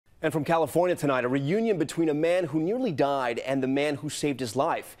And from California tonight, a reunion between a man who nearly died and the man who saved his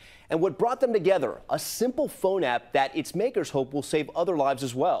life. And what brought them together, a simple phone app that its makers hope will save other lives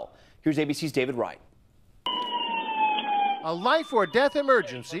as well. Here's ABC's David Wright. A life or death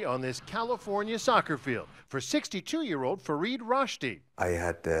emergency on this California soccer field for 62-year-old Fareed Rashdi. I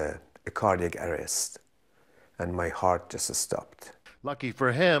had a cardiac arrest and my heart just stopped. Lucky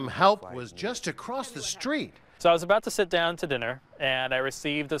for him, help was just across the street. So I was about to sit down to dinner, and I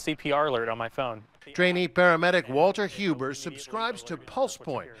received a CPR alert on my phone. Trainee paramedic Walter Huber subscribes to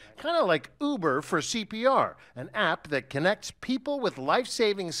PulsePoint, kind of like Uber for CPR, an app that connects people with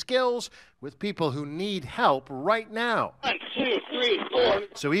life-saving skills with people who need help right now. 1, 2, 3, 4.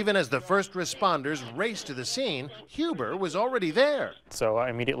 So even as the first responders raced to the scene, Huber was already there. So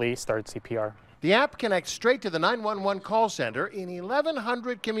I immediately started CPR. The app connects straight to the 911 call center in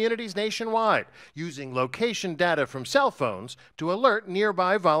 1,100 communities nationwide, using location data from cell phones to alert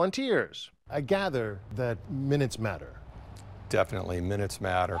nearby volunteers. I gather that minutes matter. Definitely, minutes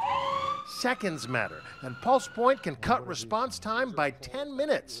matter. Seconds matter, and PulsePoint can cut response time by 10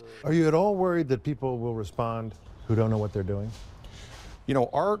 minutes. Are you at all worried that people will respond who don't know what they're doing? You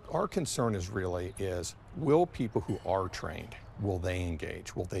know, our concern is will people who are trained, will they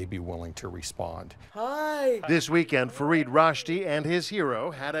engage? Will they be willing to respond? Hi. This weekend, Fareed Rashdi and his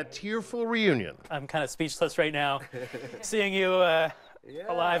hero had a tearful reunion. I'm kind of speechless right now. Seeing you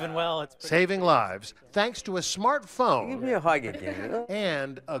alive and well. It's saving lives thanks to a smartphone. Give me a hug again.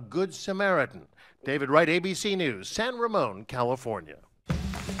 And a good Samaritan. David Wright, ABC News, San Ramon, California.